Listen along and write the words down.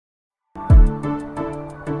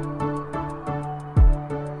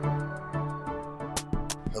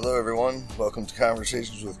Hello everyone, welcome to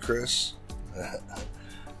Conversations with Chris.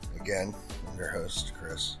 Again, I'm your host,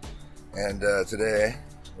 Chris. And today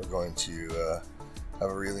we're going to have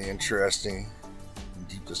a really interesting and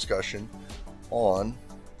deep discussion on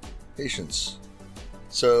patience.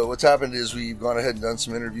 So what's happened is we've gone ahead and done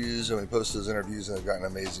some interviews, and we posted those interviews and they've gotten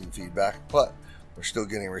amazing feedback, but we're still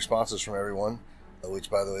getting responses from everyone, which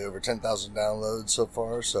by the way, over 10,000 downloads so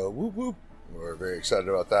far, so whoop whoop. We're very excited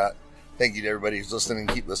about that. Thank you to everybody who's listening.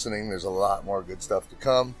 Keep listening. There's a lot more good stuff to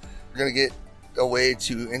come. We're going to get a way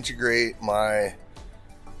to integrate my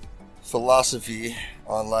philosophy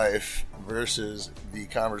on life versus the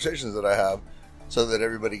conversations that I have so that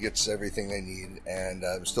everybody gets everything they need. And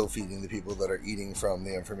I'm still feeding the people that are eating from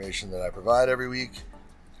the information that I provide every week,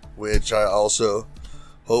 which I also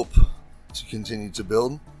hope to continue to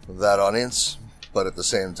build that audience. But at the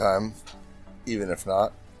same time, even if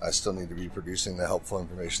not, I still need to be producing the helpful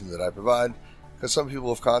information that I provide, because some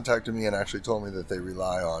people have contacted me and actually told me that they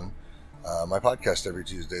rely on my podcast every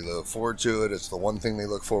Tuesday. They look forward to it. It's the one thing they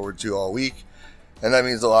look forward to all week, and that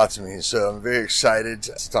means a lot to me. So I'm very excited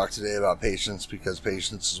to talk today about patience, because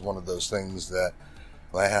patience is one of those things that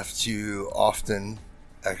I have to often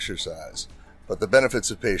exercise. But the benefits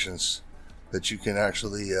of patience that you can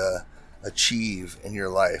actually achieve in your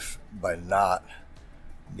life by not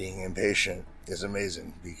being impatient is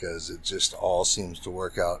amazing, because it just all seems to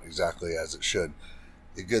work out exactly as it should.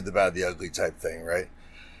 The good, the bad, the ugly type thing, right?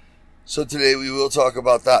 So today we will talk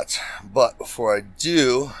about that. But before I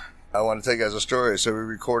do, I want to take as a story. So we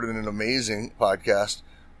recorded an amazing podcast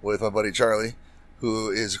with my buddy Charlie,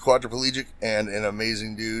 who is a quadriplegic and an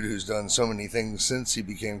amazing dude who's done so many things since he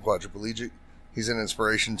became quadriplegic. He's an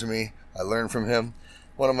inspiration to me. I learned from him.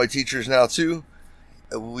 One of my teachers now too.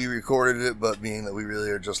 We recorded it, but being that we really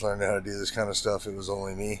are just learning how to do this kind of stuff, it was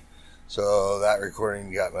only me. So that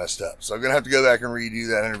recording got messed up. So I'm going to have to go back and redo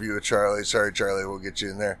that interview with Charlie. Sorry, Charlie, we'll get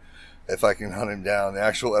you in there if I can hunt him down. The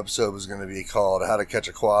actual episode was going to be called How to Catch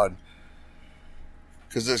a Quad,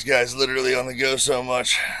 because this guy's literally on the go so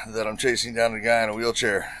much that I'm chasing down a guy in a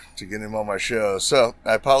wheelchair to get him on my show. So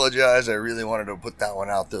I apologize. I really wanted to put that one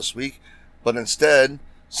out this week, but instead,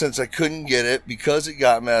 since I couldn't get it because it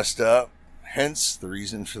got messed up, hence the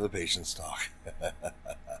reason for the patience talk.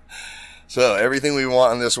 So everything we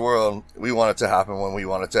want in this world, we want it to happen when we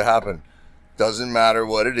want it to happen. Doesn't matter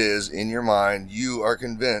what it is in your mind. You are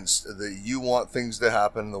convinced that you want things to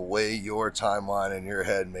happen the way your timeline in your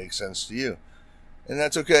head makes sense to you. And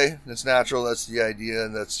that's okay. That's natural. That's the idea,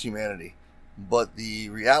 and that's humanity. But the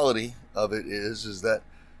reality of it is that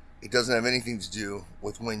it doesn't have anything to do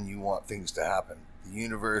with when you want things to happen. The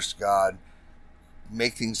universe, God,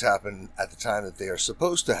 make things happen at the time that they are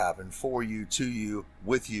supposed to happen, for you, to you,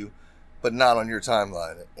 with you, but not on your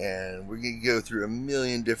timeline. And we're going to go through a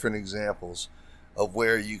million different examples of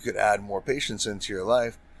where you could add more patience into your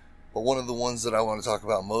life. But one of the ones that I want to talk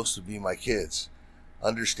about most would be my kids.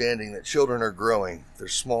 Understanding that children are growing. They're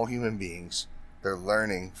small human beings. They're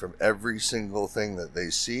learning from every single thing that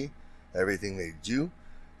they see, everything they do,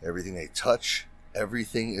 everything they touch.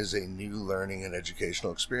 Everything is a new learning and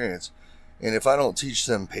educational experience. And if I don't teach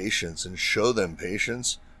them patience and show them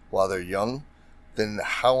patience while they're young, then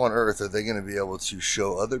how on earth are they going to be able to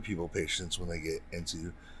show other people patience when they get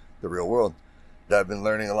into the real world? I've been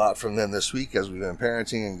learning a lot from them this week as we've been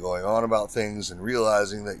parenting and going on about things, and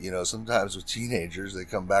realizing that, sometimes with teenagers, they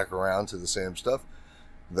come back around to the same stuff.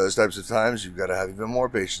 Those types of times, you've got to have even more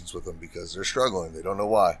patience with them because they're struggling. They don't know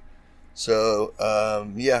why. So,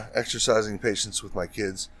 exercising patience with my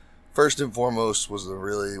kids, first and foremost, was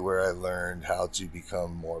really where I learned how to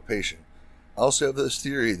become more patient. I also have this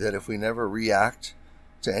theory that if we never react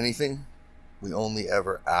to anything, we only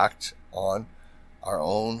ever act on our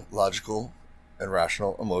own logical and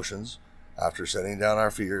rational emotions after setting down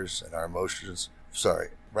our fears and our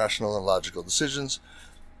rational and logical decisions.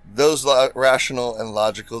 Those rational and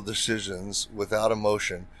logical decisions without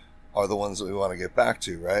emotion are the ones that we want to get back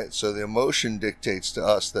to, right? So the emotion dictates to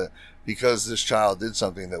us that because this child did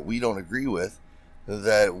something that we don't agree with,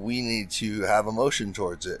 that we need to have emotion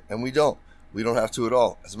towards it. And we don't. We don't have to at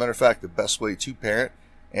all. As a matter of fact, the best way to parent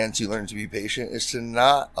and to learn to be patient is to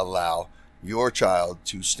not allow your child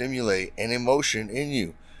to stimulate an emotion in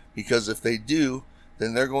you. Because if they do,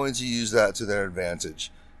 then they're going to use that to their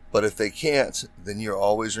advantage. But if they can't, then you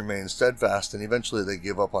always remain steadfast, and eventually they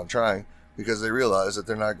give up on trying because they realize that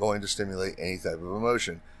they're not going to stimulate any type of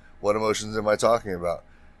emotion. What emotions am I talking about?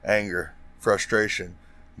 Anger, frustration,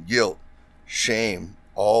 guilt, shame,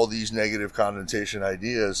 all these negative connotation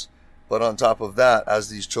ideas. But on top of that, as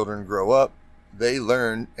these children grow up, they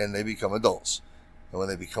learn and they become adults. And when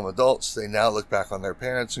they become adults, they now look back on their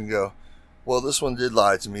parents and go, well, this one did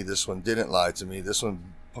lie to me, this one didn't lie to me, this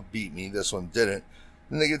one beat me, this one didn't.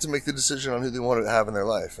 Then they get to make the decision on who they want to have in their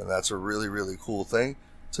life. And that's a really, really cool thing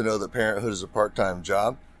to know that parenthood is a part-time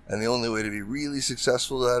job. And the only way to be really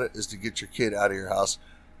successful at it is to get your kid out of your house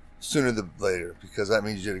sooner than later, because that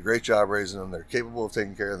means you did a great job raising them. They're capable of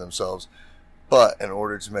taking care of themselves. But in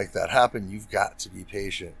order to make that happen, you've got to be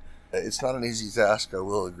patient. It's not an easy task, I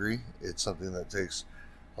will agree. It's something that takes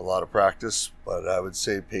a lot of practice, but I would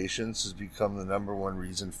say patience has become the number one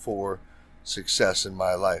reason for success in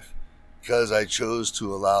my life, because I chose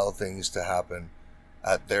to allow things to happen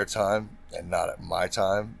at their time and not at my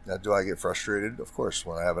time. Now, do I get frustrated? Of course,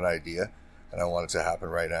 when I have an idea and I want it to happen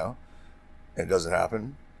right now and it doesn't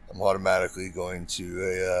happen, I'm automatically going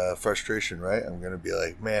to a frustration, right? I'm going to be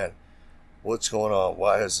like, man, what's going on?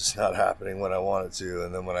 Why is this not happening when I want it to?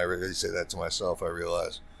 And then when I really say that to myself, I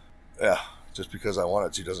realize, yeah, just because I want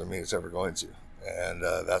it to doesn't mean it's ever going to. And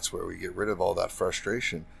that's where we get rid of all that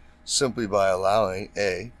frustration, simply by allowing,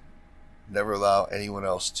 never allow anyone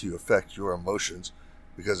else to affect your emotions,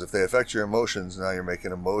 because if they affect your emotions, now you're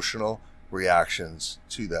making emotional reactions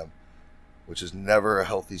to them, which is never a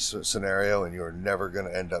healthy scenario, and you're never going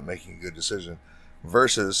to end up making a good decision.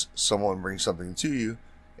 Versus someone brings something to you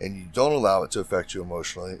and you don't allow it to affect you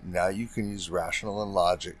emotionally. Now you can use rational and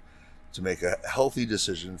logic to make a healthy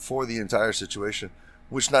decision for the entire situation,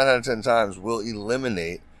 which 9 out of 10 times will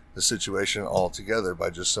eliminate the situation altogether by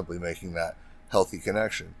just simply making that healthy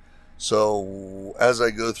connection. So as I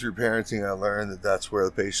go through parenting, I learned that that's where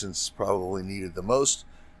the patience is probably needed the most.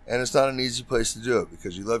 And it's not an easy place to do it,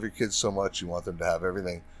 because you love your kids so much, you want them to have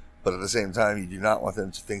everything. But at the same time, you do not want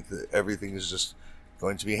them to think that everything is just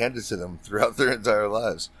going to be handed to them throughout their entire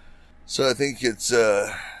lives. So I think it's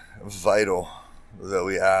vital that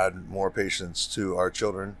we add more patience to our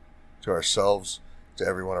children, to ourselves, to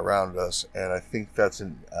everyone around us. And I think that's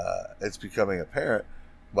it's becoming apparent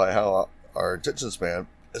by how our attention span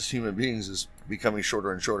as human beings is becoming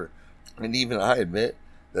shorter and shorter. And even I admit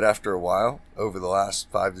that after a while, over the last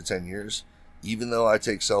 5 to 10 years, even though I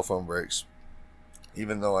take cell phone breaks,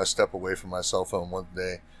 even though I step away from my cell phone 1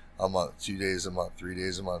 day a month, 2 days a month, 3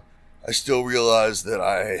 days a month, I still realize that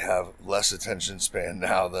I have less attention span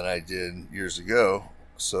now than I did years ago.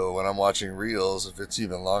 So when I'm watching reels, if it's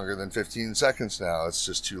even longer than 15 seconds now, it's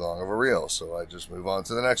just too long of a reel. So I just move on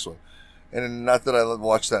to the next one. And not that I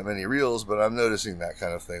watch that many reels, but I'm noticing that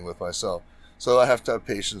kind of thing with myself. So I have to have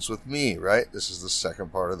patience with me, right? This is the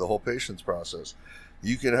second part of the whole patience process.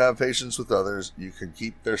 You can have patience with others. You can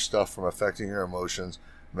keep their stuff from affecting your emotions,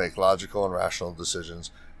 make logical and rational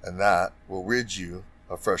decisions, and that will rid you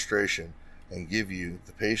of frustration and give you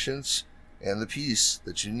the patience and the peace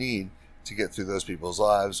that you need to get through those people's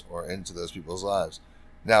lives or into those people's lives.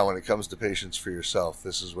 Now, when it comes to patience for yourself,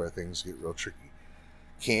 this is where things get real tricky.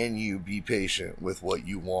 Can you be patient with what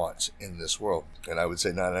you want in this world? And I would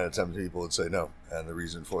say 9 out of 10 people would say no. And the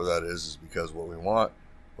reason for that is because what we want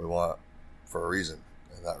for a reason.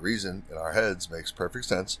 And that reason in our heads makes perfect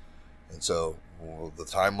sense. And so the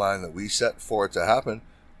timeline that we set for it to happen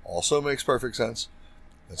also makes perfect sense.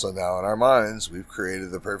 And so now in our minds, we've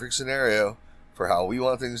created the perfect scenario for how we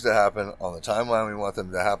want things to happen on the timeline we want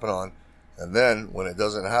them to happen on. And then when it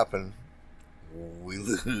doesn't happen, we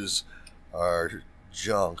lose our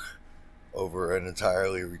junk over an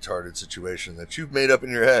entirely retarded situation that you've made up in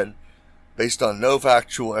your head based on no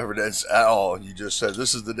factual evidence at all. You just said,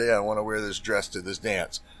 this is the day I want to wear this dress to this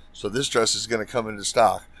dance. So this dress is going to come into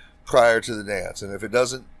stock prior to the dance. And if it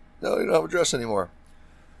doesn't, no, you don't have a dress anymore.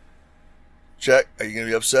 Check. Are you going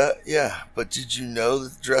to be upset? Yeah. But did you know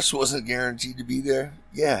that the dress wasn't guaranteed to be there?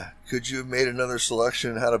 Yeah. Could you have made another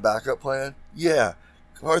selection and had a backup plan? Yeah.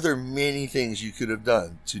 Are there many things you could have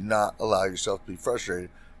done to not allow yourself to be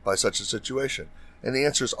frustrated by such a situation? And the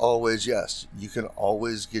answer is always yes. You can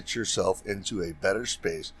always get yourself into a better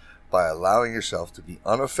space by allowing yourself to be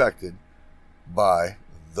unaffected by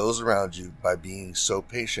those around you, by being so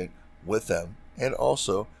patient with them and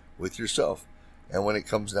also with yourself. And when it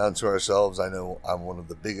comes down to ourselves, I know I'm one of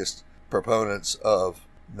the biggest proponents of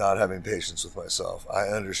not having patience with myself. I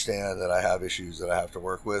understand that I have issues that I have to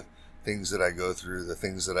work with, things that I go through, the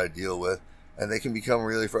things that I deal with, and they can become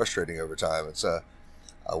really frustrating over time. It's a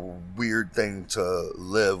weird thing to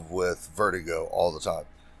live with vertigo all the time.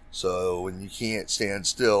 So when you can't stand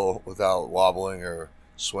still without wobbling or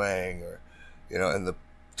swaying, or, and the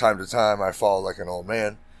time to time I fall like an old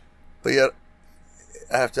man, but yet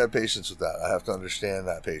I have to have patience with that. I have to understand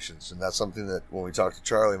that patience. And that's something that when we talk to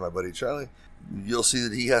Charlie, my buddy Charlie, you'll see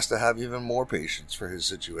that he has to have even more patience for his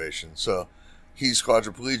situation. So he's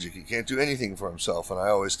quadriplegic. He can't do anything for himself. And I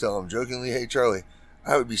always tell him jokingly, hey, Charlie,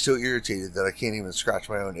 I would be so irritated that I can't even scratch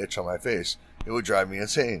my own itch on my face. It would drive me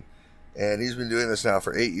insane. And he's been doing this now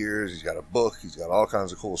for 8 years. He's got a book. He's got all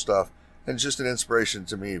kinds of cool stuff. And it's just an inspiration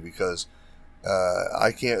to me because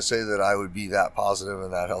I can't say that I would be that positive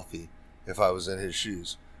and that healthy if I was in his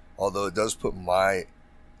shoes. Although it does put my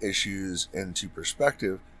issues into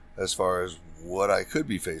perspective as far as what I could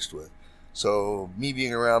be faced with. So me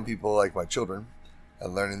being around people like my children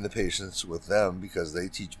and learning the patience with them because they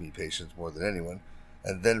teach me patience more than anyone,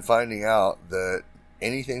 and then finding out that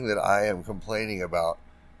anything that I am complaining about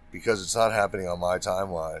because it's not happening on my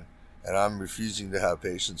timeline and I'm refusing to have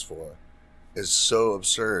patience for is so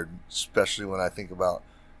absurd, especially when I think about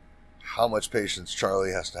how much patience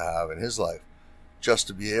Charlie has to have in his life just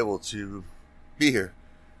to be able to be here.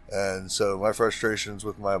 And so my frustrations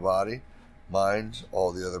with my body, mind,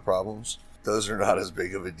 all the other problems, those are not as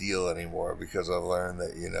big of a deal anymore because I've learned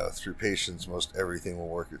that, through patience, most everything will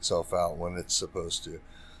work itself out when it's supposed to.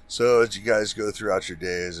 So as you guys go throughout your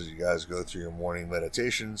days, as you guys go through your morning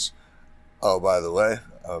meditations, oh, by the way,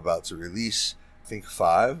 I'm about to release, I think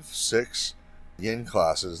 5, 6 yin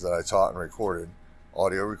classes that I taught and recorded,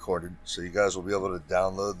 audio recorded. So you guys will be able to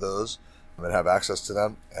download those and have access to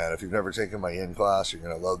them. And if you've never taken my yin class, you're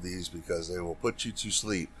going to love these because they will put you to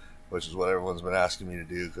sleep, which is what everyone's been asking me to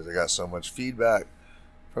do because I got so much feedback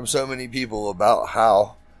from so many people about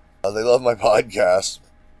how they love my podcast,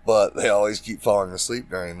 but they always keep falling asleep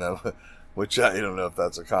during them, which I don't know if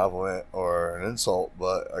that's a compliment or an insult,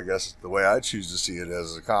 but I guess the way I choose to see it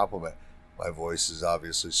as a compliment. My voice is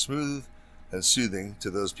obviously smooth and soothing to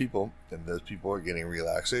those people, and those people are getting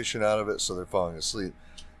relaxation out of it, so they're falling asleep.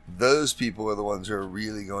 Those people are the ones who are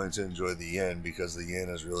really going to enjoy the yin because the yin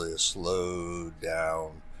is really a slowed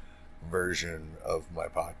down version of my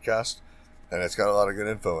podcast, and it's got a lot of good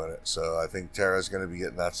info in it. So I think Tara's going to be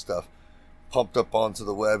getting that stuff pumped up onto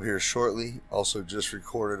the web here shortly. Also just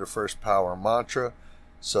recorded a first power mantra,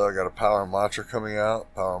 so I got a power mantra coming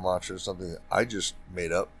out. Power mantra is something that I just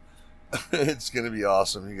made up. It's going to be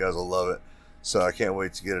awesome. You guys will love it. So I can't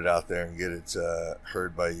wait to get it out there and get it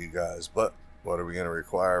heard by you guys. But what are we going to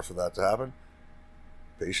require for that to happen?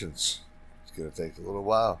 Patience. It's going to take a little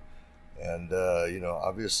while. And,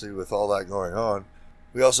 obviously with all that going on,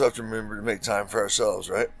 we also have to remember to make time for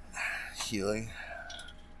ourselves, right? Healing,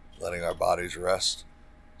 letting our bodies rest.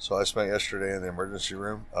 So I spent yesterday in the emergency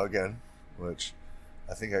room again, which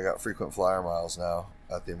I think I got frequent flyer miles now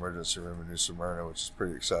at the emergency room in New Smyrna, which is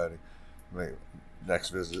pretty exciting. Next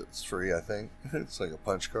visit it's free, I think. It's like a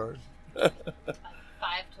punch card. 5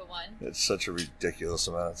 to 1. It's such a ridiculous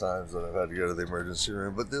amount of times that I've had to go to the emergency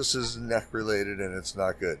room, but this is neck related and it's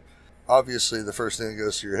not good. Obviously, the first thing that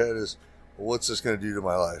goes to your head is, well, what's this going to do to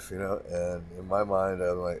my life? And in my mind,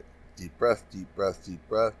 I'm like, deep breath, deep breath, deep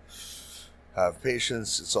breath. Have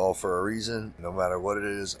patience. It's all for a reason. No matter what it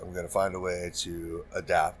is, I'm going to find a way to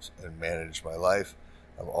adapt and manage my life.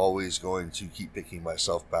 I'm always going to keep picking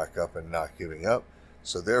myself back up and not giving up.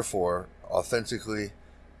 So therefore, authentically,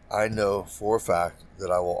 I know for a fact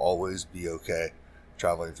that I will always be okay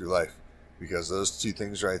traveling through life. Because those two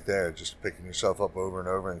things right there, just picking yourself up over and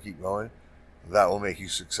over and keep going, that will make you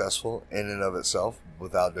successful in and of itself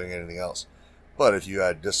without doing anything else. But if you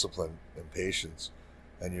add discipline and patience,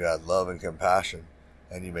 and you add love and compassion,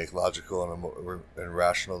 and you make logical and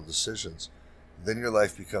rational decisions, then your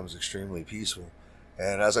life becomes extremely peaceful.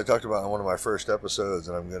 And as I talked about in one of my first episodes,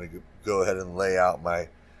 and I'm going to go ahead and lay out my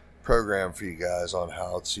program for you guys on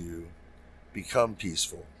how to become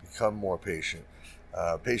peaceful, become more patient.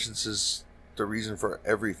 Patience is the reason for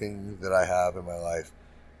everything that I have in my life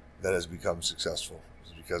that has become successful.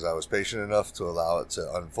 It's because I was patient enough to allow it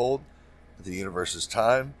to unfold at the universe's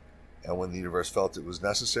time and when the universe felt it was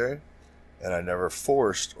necessary, and I never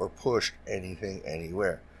forced or pushed anything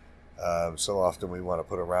anywhere. So often we want to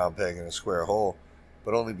put a round peg in a square hole,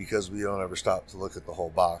 but only because we don't ever stop to look at the whole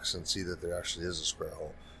box and see that there actually is a square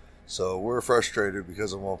hole. So we're frustrated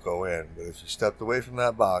because it won't go in, but if you stepped away from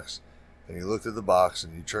that box and you looked at the box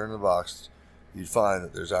and you turned the box, you'd find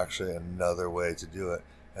that there's actually another way to do it,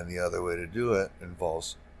 and the other way to do it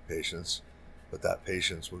involves patience, but that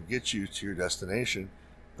patience will get you to your destination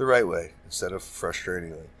the right way instead of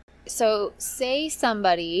frustratingly. So say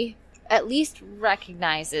somebody at least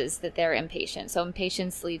recognizes that they're impatient. So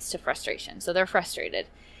impatience leads to frustration. So they're frustrated.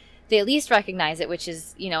 They at least recognize it, which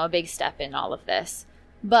is, a big step in all of this.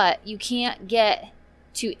 But you can't get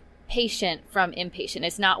to patient from impatient.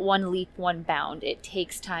 It's not one leap, one bound. It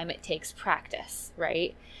takes time. It takes practice,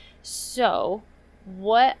 right? So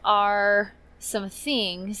what are some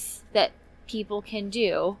things that people can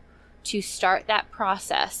do to start that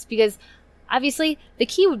process? Because Obviously, the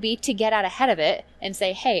key would be to get out ahead of it and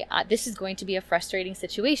say, hey, this is going to be a frustrating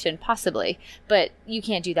situation, possibly. But you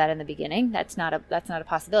can't do that in the beginning. That's not a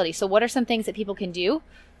possibility. So what are some things that people can do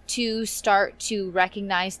to start to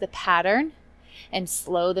recognize the pattern and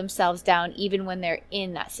slow themselves down even when they're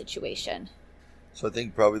in that situation? So I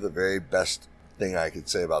think probably the very best thing I could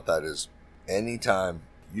say about that is anytime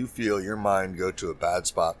you feel your mind go to a bad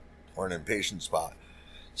spot or an impatient spot,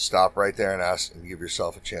 stop right there and ask and give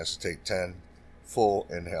yourself a chance to take 10 full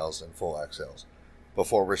inhales and full exhales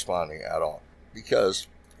before responding at all. Because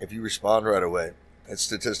if you respond right away, it's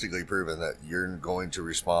statistically proven that you're going to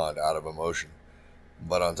respond out of emotion.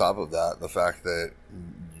 But on top of that, the fact that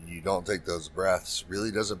you don't take those breaths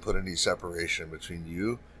really doesn't put any separation between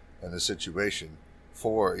you and the situation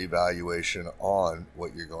for evaluation on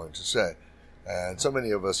what you're going to say. And so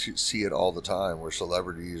many of us see it all the time where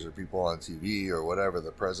celebrities or people on TV or whatever,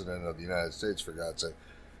 the president of the United States, for God's sake,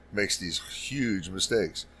 makes these huge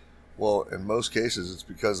mistakes. Well, in most cases, it's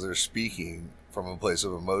because they're speaking from a place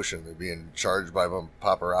of emotion. They're being charged by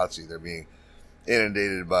paparazzi. They're being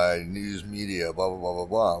inundated by news media, blah, blah, blah, blah,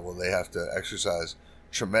 blah. Well, they have to exercise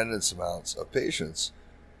tremendous amounts of patience,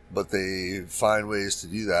 but they find ways to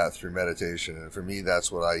do that through meditation. And for me,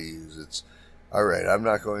 that's what I use. It's, all right, I'm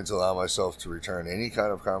not going to allow myself to return any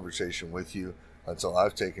kind of conversation with you until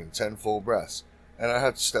I've taken 10 full breaths. And I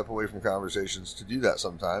have to step away from conversations to do that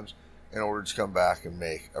sometimes in order to come back and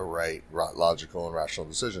make a right, logical, and rational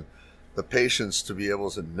decision. The patience to be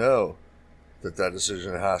able to know that that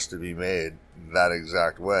decision has to be made that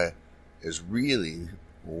exact way is really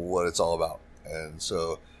what it's all about. And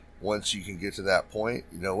so once you can get to that point,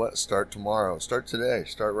 you know what? Start tomorrow. Start today.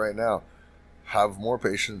 Start right now. Have more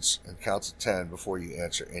patience and count to 10 before you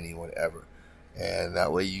answer anyone ever. And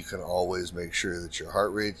that way you can always make sure that your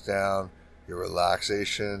heart rate's down, your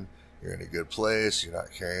relaxation, you're in a good place, you're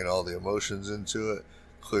not carrying all the emotions into it,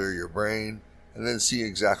 clear your brain, and then see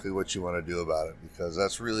exactly what you want to do about it, because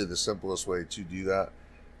that's really the simplest way to do that.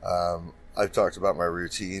 I've talked about my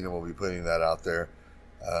routine, and we'll be putting that out there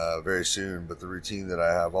very soon, but the routine that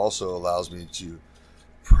I have also allows me to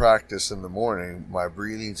practice in the morning my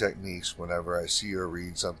breathing techniques whenever I see or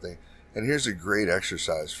read something. And here's a great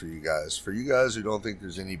exercise for you guys. For you guys who don't think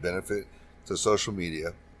there's any benefit to social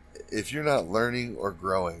media, if you're not learning or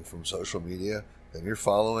growing from social media, then you're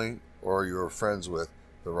following or you're friends with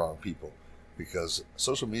the wrong people. Because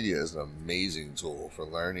social media is an amazing tool for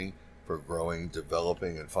learning, for growing,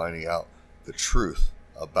 developing, and finding out the truth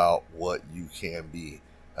about what you can be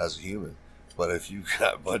as a human. But if you've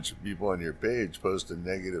got a bunch of people on your page posting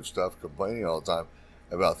negative stuff, complaining all the time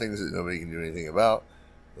about things that nobody can do anything about,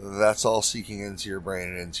 that's all seeking into your brain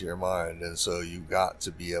and into your mind. And so you've got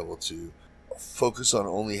to be able to focus on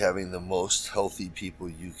only having the most healthy people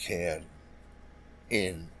you can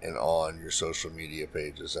in and on your social media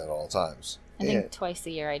pages at all times. I think twice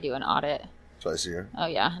a year I do an audit. Twice a year? Oh,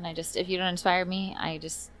 yeah. And if you don't inspire me,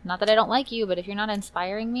 not that I don't like you, but if you're not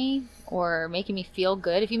inspiring me or making me feel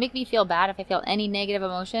good, if you make me feel bad, if I feel any negative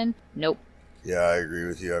emotion, nope. Yeah, I agree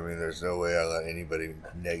with you. I mean, there's no way I let anybody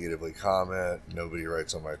negatively comment. Nobody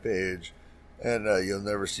writes on my page. And you'll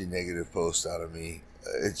never see negative posts out of me.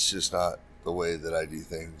 It's just not the way that I do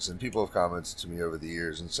things. And people have commented to me over the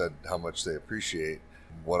years and said how much they appreciate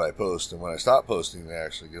what I post. And when I stop posting, they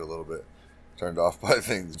actually get a little bit turned off by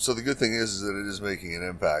things. So the good thing is that it is making an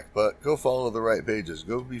impact. But go follow the right pages.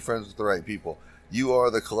 Go be friends with the right people. You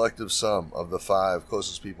are the collective sum of the 5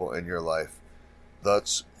 closest people in your life.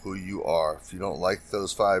 That's who you are. If you don't like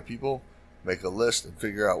those 5 people, make a list and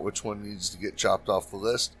figure out which one needs to get chopped off the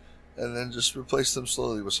list, and then just replace them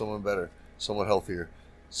slowly with someone better, someone healthier,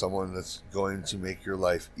 someone that's going to make your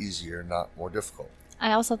life easier, not more difficult.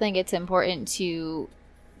 I also think it's important to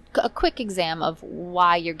a quick exam of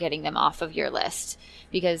why you're getting them off of your list,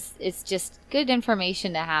 because it's just good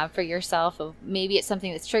information to have for yourself. Of maybe it's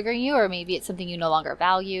something that's triggering you, or maybe it's something you no longer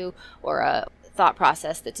value, or a thought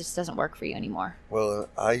process that just doesn't work for you anymore. Well,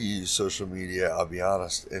 I use social media, I'll be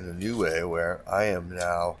honest, in a new way where I am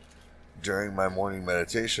now, during my morning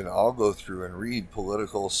meditation, I'll go through and read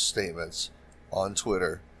political statements on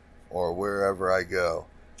Twitter or wherever I go,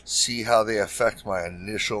 see how they affect my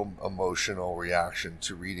initial emotional reaction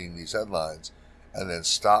to reading these headlines, and then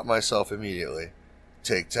stop myself immediately,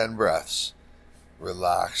 take 10 breaths,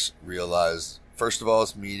 relax, realize, first of all,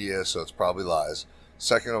 it's media, so it's probably lies.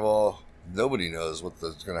 Second of all, nobody knows what's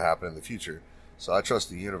going to happen in the future. So I trust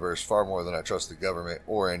the universe far more than I trust the government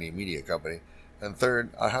or any media company. And third,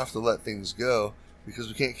 I have to let things go because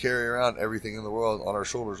we can't carry around everything in the world on our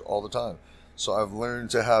shoulders all the time. So I've learned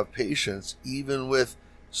to have patience even with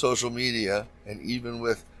social media and even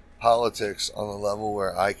with politics on the level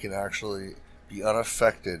where I can actually be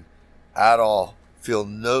unaffected at all, feel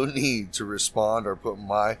no need to respond or put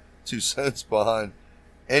my 2 cents behind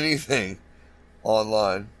anything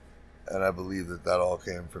online. And I believe that all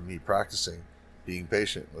came from me practicing being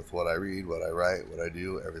patient with what I read, what I write, what I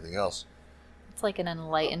do, everything else. It's like an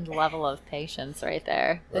enlightened level of patience right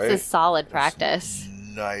there. This Right? is solid practice.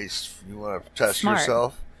 It's nice. You want to test Smart.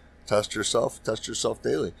 yourself? Test yourself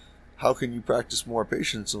daily. How can you practice more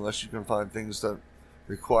patience unless you can find things that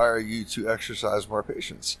require you to exercise more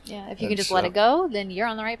patience? Yeah, if you can just let it go, then you're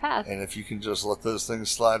on the right path. And if you can just let those things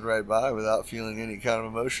slide right by without feeling any kind of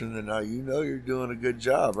emotion, then now you know you're doing a good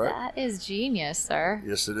job, right? That is genius, sir.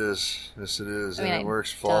 Yes, it is. Yes, it is. I mean, and it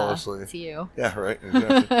works flawlessly. It's you. Yeah, right.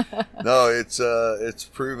 Exactly. No, it's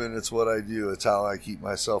proven. It's what I do. It's how I keep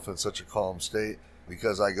myself in such a calm state,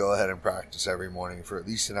 because I go ahead and practice every morning for at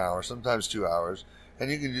least an hour, sometimes 2 hours. And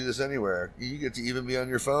you can do this anywhere. You get to even be on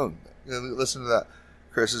your phone. You know, listen to that.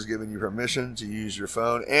 Chris has given you permission to use your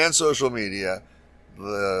phone and social media.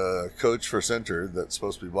 The coach for Center that's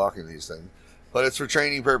supposed to be blocking these things. But it's for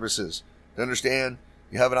training purposes. To understand,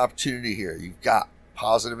 you have an opportunity here. You've got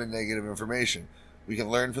positive and negative information. We can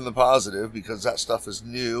learn from the positive because that stuff is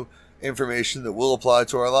new information that will apply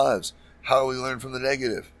to our lives. How do we learn from the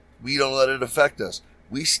negative? We don't let it affect us.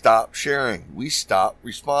 We stop sharing. We stop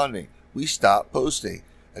responding. We stop posting.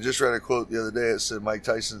 I just read a quote the other day. It said, Mike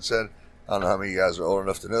Tyson said, I don't know how many of you guys are old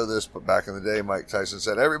enough to know this, but back in the day, Mike Tyson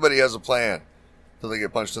said, everybody has a plan until they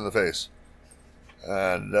get punched in the face.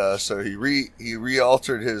 And so he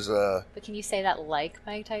re-altered his... But can you say that like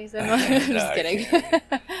Mike Tyson? Just kidding.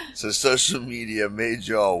 So social media made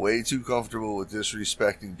y'all way too comfortable with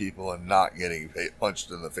disrespecting people and not getting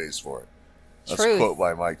punched in the face for it. That's a quote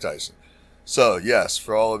by Mike Tyson. So yes,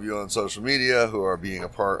 for all of you on social media who are being a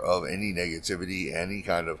part of any negativity, any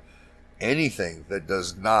kind of anything that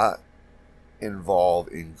does not involve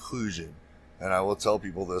inclusion, and I will tell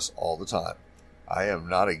people this all the time, I am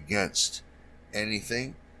not against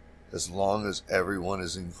anything as long as everyone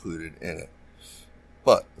is included in it.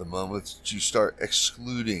 But the moment that you start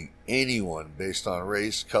excluding anyone based on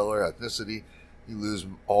race, color, ethnicity, you lose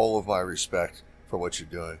all of my respect for what you're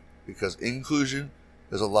doing, because inclusion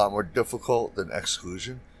is a lot more difficult than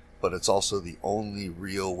exclusion, but it's also the only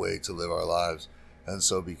real way to live our lives. And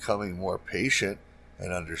so becoming more patient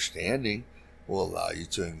and understanding will allow you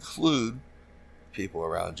to include people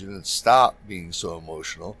around you and stop being so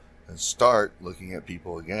emotional and start looking at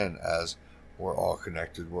people again as we're all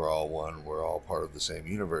connected, we're all one, we're all part of the same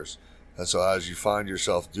universe. And so as you find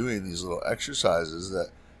yourself doing these little exercises that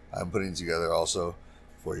I'm putting together also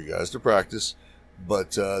for you guys to practice,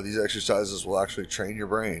 but these exercises will actually train your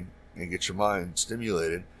brain and get your mind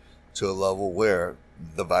stimulated to a level where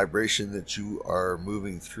the vibration that you are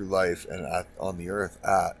moving through life and on the earth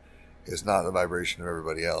at is not the vibration of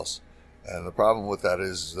everybody else. And the problem with that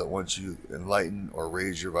is that once you enlighten or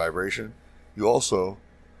raise your vibration, you also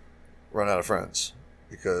run out of friends,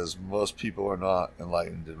 because most people are not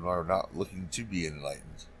enlightened and are not looking to be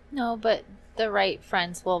enlightened. No, but the right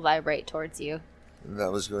friends will vibrate towards you. And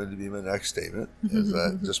that was going to be my next statement, is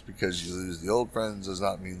that just because you lose the old friends does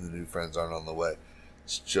not mean the new friends aren't on the way.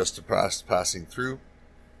 It's just a passing through,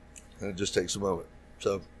 and it just takes a moment.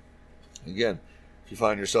 So, again, if you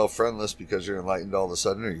find yourself friendless because you're enlightened all of a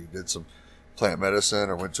sudden, or you did some plant medicine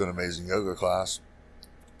or went to an amazing yoga class,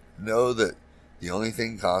 know that the only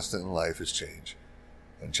thing constant in life is change.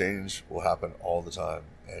 And change will happen all the time.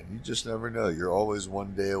 And you just never know. You're always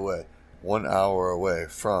 1 day away, 1 hour away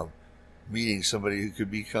from meeting somebody who could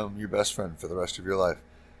become your best friend for the rest of your life.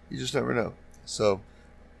 You just never know. So,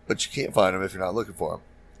 but you can't find them if you're not looking for them.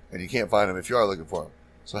 And you can't find them if you are looking for them.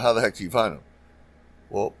 So how the heck do you find them?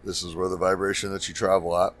 Well, this is where the vibration that you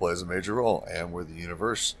travel at plays a major role, and where the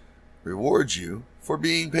universe rewards you for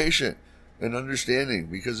being patient and understanding.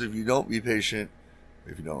 Because if you don't be patient,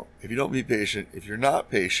 if you're not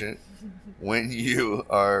patient when you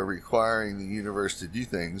are requiring the universe to do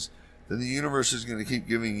things, then the universe is going to keep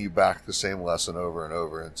giving you back the same lesson over and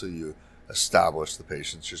over until you establish the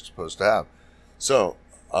patience you're supposed to have. So,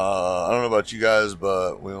 I don't know about you guys,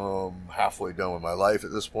 but I'm halfway done with my life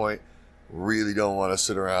at this point. Really don't want to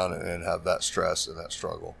sit around and have that stress and that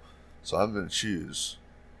struggle. So I'm going to choose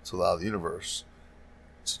to allow the universe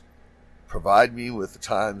to provide me with the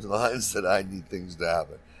timelines that I need things to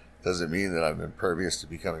happen. Doesn't mean that I'm impervious to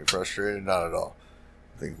becoming frustrated. Not at all.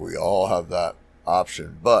 I think we all have that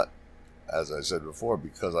option. But as I said before,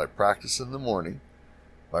 because I practice in the morning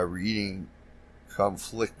by reading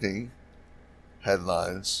conflicting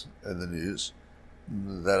headlines in the news,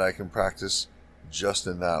 that I can practice just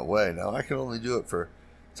in that way. Now, I can only do it for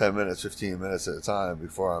 10 minutes, 15 minutes at a time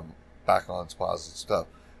before I'm back on to positive stuff.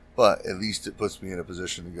 But at least it puts me in a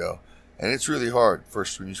position to go. And it's really hard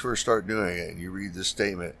when you first start doing it and you read this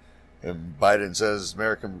statement and Biden says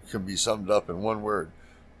America can be summed up in one word.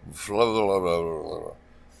 Blah, blah, blah, blah, blah, blah.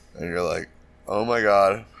 And you're like, oh my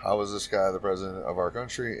God, how is this guy the president of our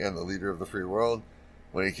country and the leader of the free world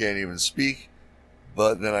when he can't even speak?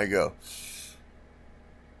 But then I go,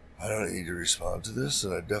 I don't need to respond to this,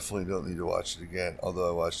 and I definitely don't need to watch it again. Although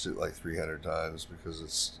I watched it like 300 times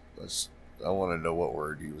because I want to know what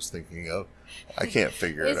word he was thinking of. I can't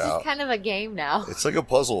figure it out. It's kind of a game now. It's like a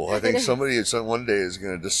puzzle. I think somebody one day is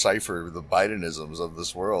going to decipher the Bidenisms of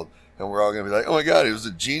this world, and we're all going to be like, oh my God, he was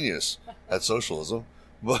a genius at socialism.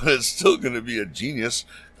 But it's still going to be a genius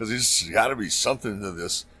because he's got to be something to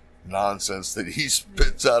this nonsense that he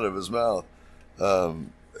spits out of his mouth.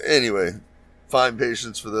 Anyway, find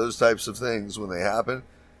patience for those types of things when they happen,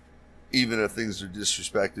 even if things are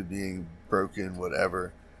disrespected, being broken,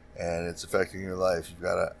 whatever, and it's affecting your life. You've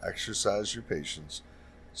got to exercise your patience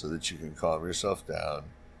so that you can calm yourself down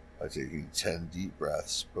by taking 10 deep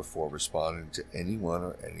breaths before responding to anyone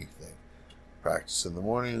or anything. Practice in the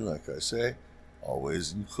morning, like I say.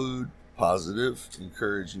 Always include positive,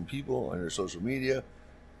 encouraging people on your social media,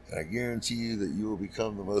 and I guarantee you that you will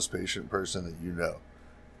become the most patient person that you know.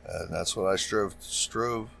 And that's what I strove.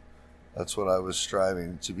 That's what I was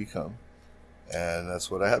striving to become, and that's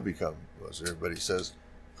what I have become. As everybody says,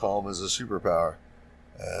 calm is a superpower,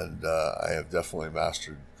 and I have definitely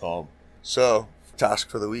mastered calm. So, task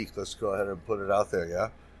for the week. Let's go ahead and put it out there. Yeah.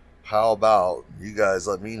 How about you guys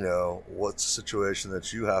let me know what's the situation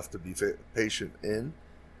that you have to be patient in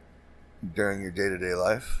during your day-to-day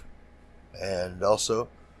life, and also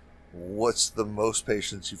what's the most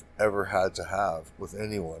patience you've ever had to have with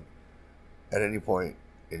anyone at any point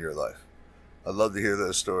in your life. I'd love to hear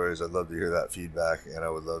those stories. I'd love to hear that feedback, and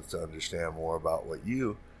I would love to understand more about what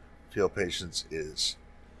you feel patience is.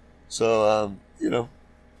 So,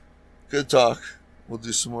 good talk. We'll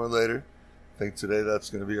do some more later. I think today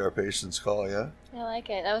that's going to be our patience call, yeah? I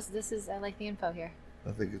like it. I like the info here.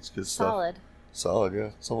 I think it's good stuff. Solid,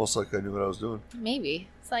 yeah. It's almost like I knew what I was doing. Maybe.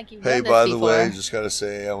 It's like you've done this by before. The way, just got to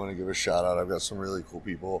say, I want to give a shout out. I've got some really cool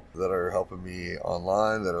people that are helping me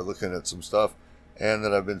online, that are looking at some stuff, and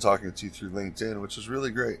that I've been talking to through LinkedIn, which is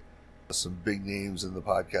really great. Some big names in the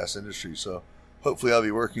podcast industry. So hopefully I'll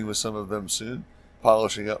be working with some of them soon,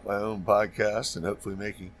 polishing up my own podcast, and hopefully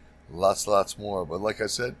making lots more. But like I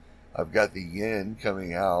said, I've got the yin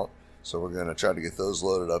coming out, so we're going to try to get those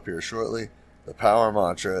loaded up here shortly. The power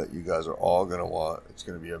mantra, you guys are all going to want. It's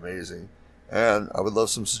going to be amazing. And I would love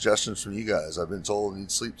some suggestions from you guys. I've been told I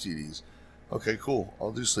need sleep CDs. Okay, cool.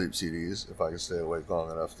 I'll do sleep CDs if I can stay awake long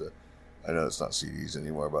enough to. I know it's not CDs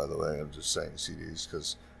anymore, by the way. I'm just saying CDs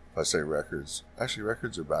because if I say records, actually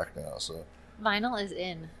records are back now. So vinyl is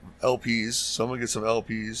in. LPs. Someone get some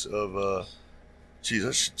LPs of. Geez,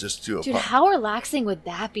 I should just do a. Dude, how relaxing would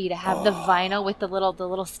that be to have the vinyl with the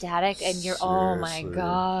little static, and you're seriously. Oh my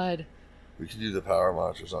God. We could do the power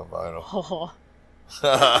mantras on vinyl. Oh.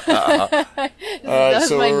 All right,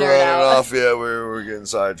 so we're running off. Yeah, we're getting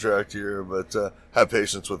sidetracked here, but have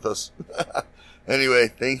patience with us. Anyway,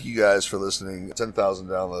 thank you guys for listening. 10,000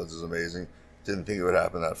 downloads is amazing. Didn't think it would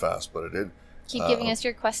happen that fast, but it did. Keep giving us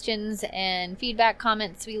your questions and feedback,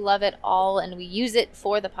 comments. We love it all, and we use it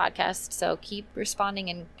for the podcast. So keep responding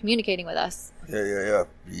and communicating with us. Yeah.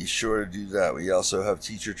 Be sure to do that. We also have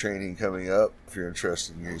teacher training coming up. If you're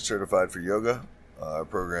interested in getting certified for yoga, our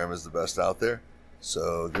program is the best out there.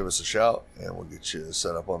 So give us a shout, and we'll get you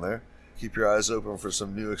set up on there. Keep your eyes open for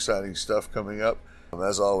some new exciting stuff coming up.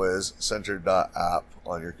 As always, Center.app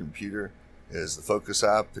on your computer is the focus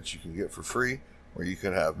app that you can get for free, where you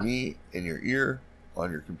can have me in your ear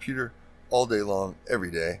on your computer all day long,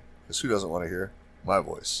 every day, because who doesn't want to hear my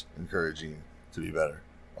voice encouraging you to be better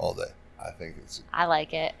all day? I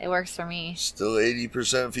like it. It works for me. Still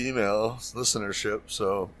 80% female listenership,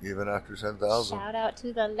 so even after 10,000. Shout out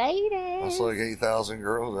to the ladies. That's like 8,000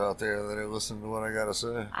 girls out there that are listening to what I got to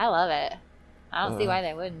say. I love it. I don't see why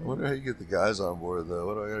they wouldn't. I wonder how you get the guys on board, though.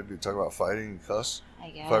 What do I got to do? Talk about fighting and cuss?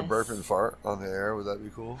 I guess. If I burp and fart on the air, would that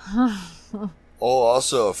be cool? Oh,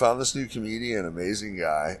 also, I found this new comedian, amazing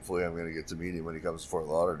guy. Hopefully I'm going to get to meet him when he comes to Fort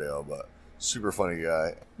Lauderdale, but super funny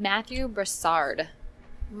guy. Matthew Broussard.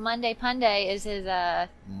 Monday Punday is his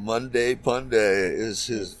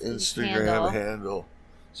Instagram handle.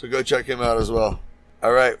 So go check him out as well.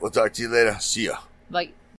 All right, we'll talk to you later. See ya. Bye.